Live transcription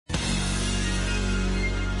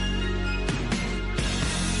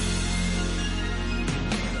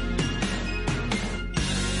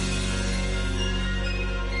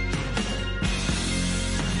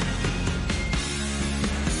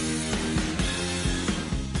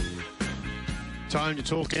Time to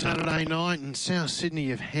talk Saturday night, and South Sydney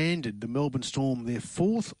have handed the Melbourne Storm their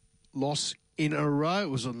fourth loss in a row. It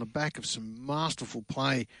was on the back of some masterful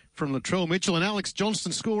play from Latrell Mitchell and Alex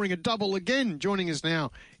Johnston scoring a double again. Joining us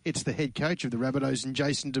now, it's the head coach of the Rabbitohs and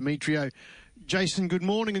Jason Demetriou. Jason, good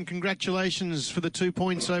morning and congratulations for the 2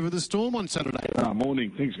 points over the Storm on Saturday.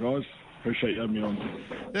 Morning. Thanks, guys. Appreciate you having me on.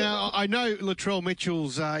 Now, I know Latrell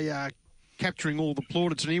Mitchell's capturing all the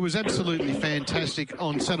plaudits, and he was absolutely fantastic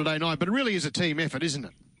on Saturday night, but it really is a team effort, isn't it?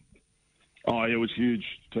 Oh, yeah, it was a huge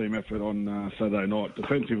team effort on Saturday night,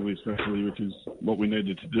 defensively especially, which is what we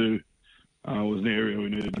needed to do. It was an area we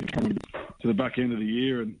needed to come to the back end of the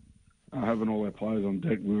year, and having all our players on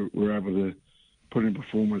deck, we were able to put in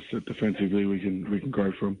performance that defensively we can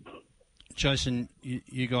grow from. Jason,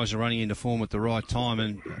 you guys are running into form at the right time,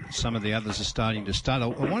 and some of the others are starting to stutter.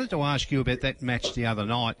 I wanted to ask you about that match the other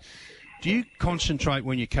night. Do you concentrate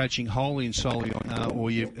when you're coaching wholly and solely on,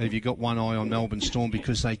 or have you got one eye on Melbourne Storm,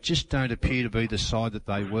 because they just don't appear to be the side that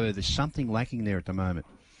they were? There's something lacking there at the moment.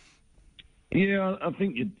 Yeah, I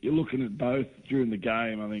think you're looking at both during the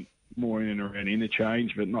game. I think more in and around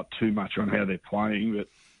interchange, but not too much on how they're playing. But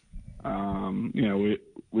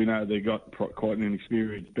we know they've got quite an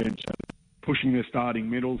inexperienced bench, pushing their starting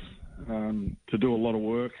middles to do a lot of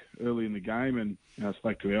work early in the game. And I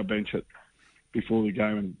spoke to our bench before the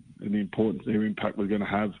game and the importance their impact was going to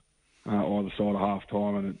have either side of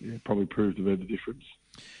half-time, and it probably proved to be the difference.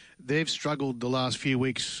 They've struggled the last few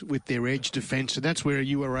weeks with their edge defence, and that's where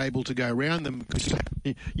you were able to go around them, because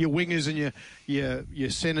your wingers and your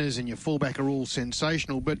centres and your fullback are all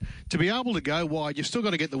sensational. But to be able to go wide, you've still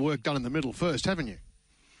got to get the work done in the middle first, haven't you?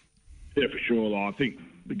 Yeah, for sure. I think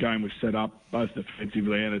the game was set up both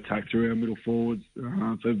defensively and attack through our middle forwards.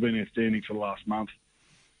 So they've been outstanding for the last month.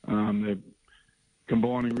 They're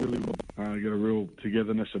combining really well. They've got a real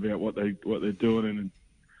togetherness about what they're doing,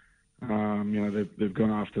 and they've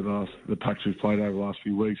gone after the packs we've played over the last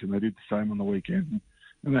few weeks, and they did the same on the weekend.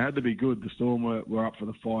 And they had to be good. The Storm were up for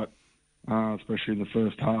the fight, especially in the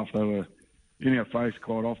first half. They were in our face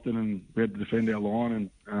quite often, and we had to defend our line, and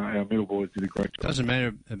our middle boys did a great job. Doesn't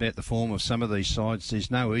matter about the form of some of these sides. There's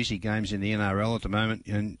no easy games in the NRL at the moment,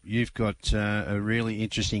 and you've got a really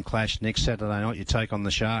interesting clash next Saturday night. You take on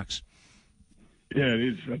the Sharks. Yeah, it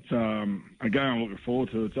is. It's a game I'm looking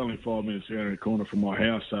forward to. It's only 5 minutes around the corner from my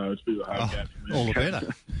house, so it's a bit of a hard game for me. All the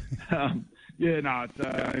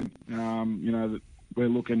better. We're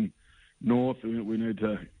looking north. We need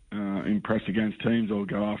to impress against teams or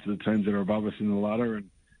go after the teams that are above us in the ladder, and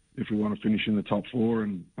if we want to finish in the top four,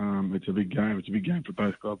 and it's a big game. It's a big game for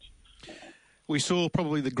both clubs. We saw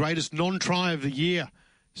probably the greatest non-try of the year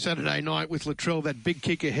Saturday night with Latrell, that big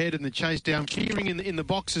kick ahead and the chase down. Cheering in the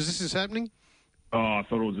box as this is happening? Oh, I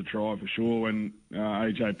thought it was a try for sure. When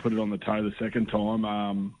AJ put it on the toe the second time,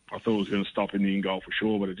 I thought it was going to stop in the in goal for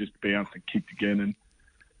sure, but it just bounced and kicked again. And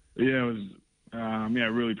yeah, it was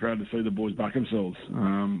really proud to see the boys back themselves.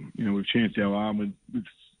 We've chanced our arm with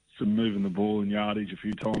some moving the ball and yardage a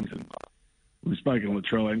few times, and we've spoken to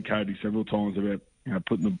Latrell and Cody several times about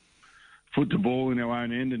putting the foot to ball in our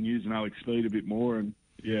own end and using Alex speed a bit more. And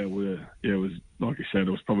it was, like I said,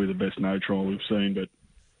 it was probably the best no try we've seen, but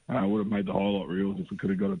would have made the highlight reels if we could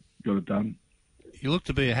have got it done. You look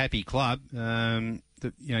to be a happy club.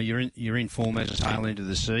 You're in form at the tail end of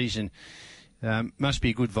the season. Must be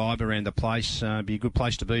a good vibe around the place. Be a good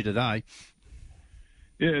place to be today.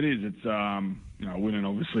 Yeah, it is. It's winning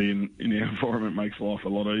obviously in our environment makes life a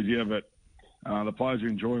lot easier. But the players are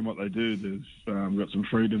enjoying what they do. There's got some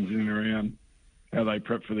freedoms in and around how they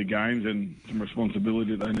prep for the games, and some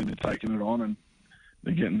responsibility they need to take it on, and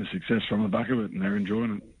they're getting the success from the back of it, and they're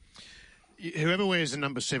enjoying it. Whoever wears the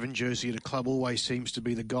number 7 jersey at a club always seems to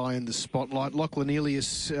be the guy in the spotlight. Lachlan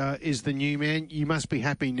Ilias is the new man. You must be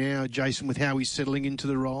happy now, Jason, with how he's settling into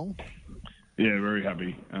the role. Yeah, very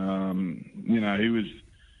happy. He was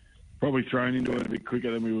probably thrown into it a bit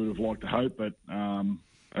quicker than we would have liked to hope, but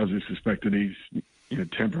as we suspected, his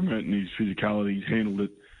temperament and his physicality, he's handled it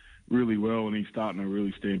really well, and he's starting to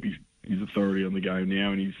really stamp his authority on the game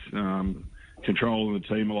now, and he's controlling the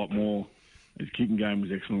team a lot more. His kicking game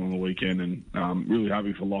was excellent on the weekend, and really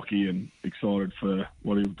happy for Lockie and excited for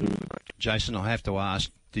what he'll do. Jason, I have to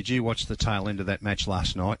ask, did you watch the tail end of that match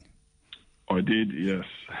last night? I did, yes.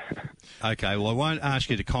 Okay, well, I won't ask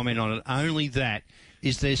you to comment on it. Only that,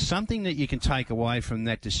 is there something that you can take away from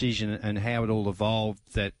that decision and how it all evolved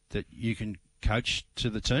that you can coach to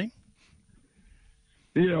the team?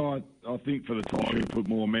 Yeah, I think for the time we put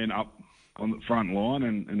more men up on the front line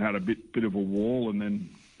and had a bit of a wall, and then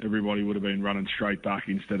everybody would have been running straight back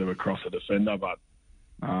instead of across a defender. But,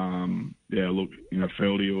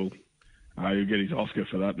 Feldy will he'll get his Oscar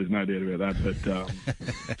for that. There's no doubt about that.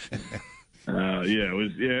 But it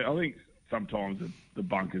was. Yeah, I think sometimes the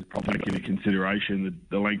bunkers probably take into consideration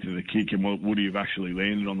the length of the kick and what would he have actually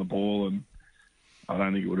landed on the ball, and I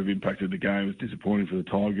don't think it would have impacted the game. It was disappointing for the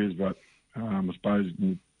Tigers, but I suppose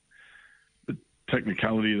the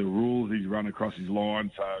technicality of the rules, he's run across his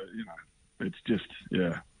line, so it's just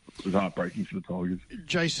it was heartbreaking for the Tigers.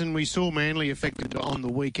 Jason, we saw Manly affected on the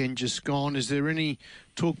weekend just gone. Is there any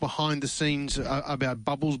talk behind the scenes about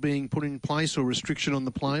bubbles being put in place or restriction on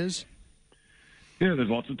the players? Yeah, there's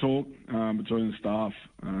lots of talk between the staff,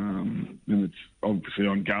 and it's obviously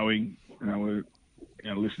ongoing. We're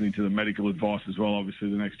listening to the medical advice as well. Obviously,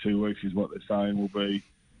 the next 2 weeks is what they're saying will be.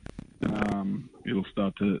 It'll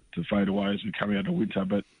start to fade away as we come out of winter,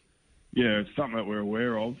 but yeah, it's something that we're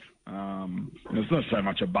aware of. It's not so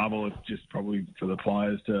much a bubble; it's just probably for the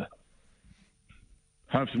players to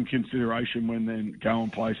have some consideration when they go on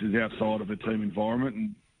places outside of a team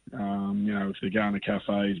environment, and if they're going to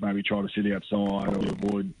cafes, maybe try to sit outside or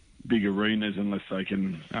avoid big arenas unless they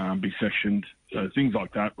can be sectioned. So things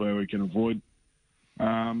like that where we can avoid.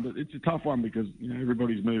 But it's a tough one because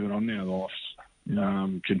everybody's moving on now. Life's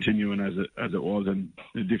continuing as it was, and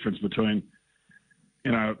the difference between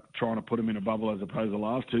trying to put them in a bubble as opposed to the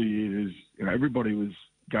last 2 years is everybody was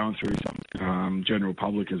going through some general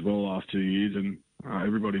public as well last 2 years, and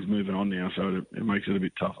everybody's moving on now, so it makes it a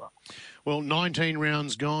bit tougher. Well, 19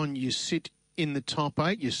 rounds gone, you sit in the top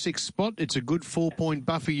 8, your 6th spot. It's a good 4-point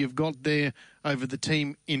buffer you've got there over the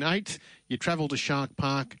team in 8th. You travel to Shark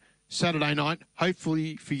Park Saturday night.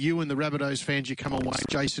 Hopefully for you and the Rabbitohs fans, you come away.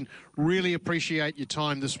 Jason, really appreciate your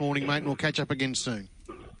time this morning, mate, and we'll catch up again soon.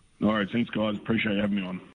 All right, thanks, guys. Appreciate you having me on.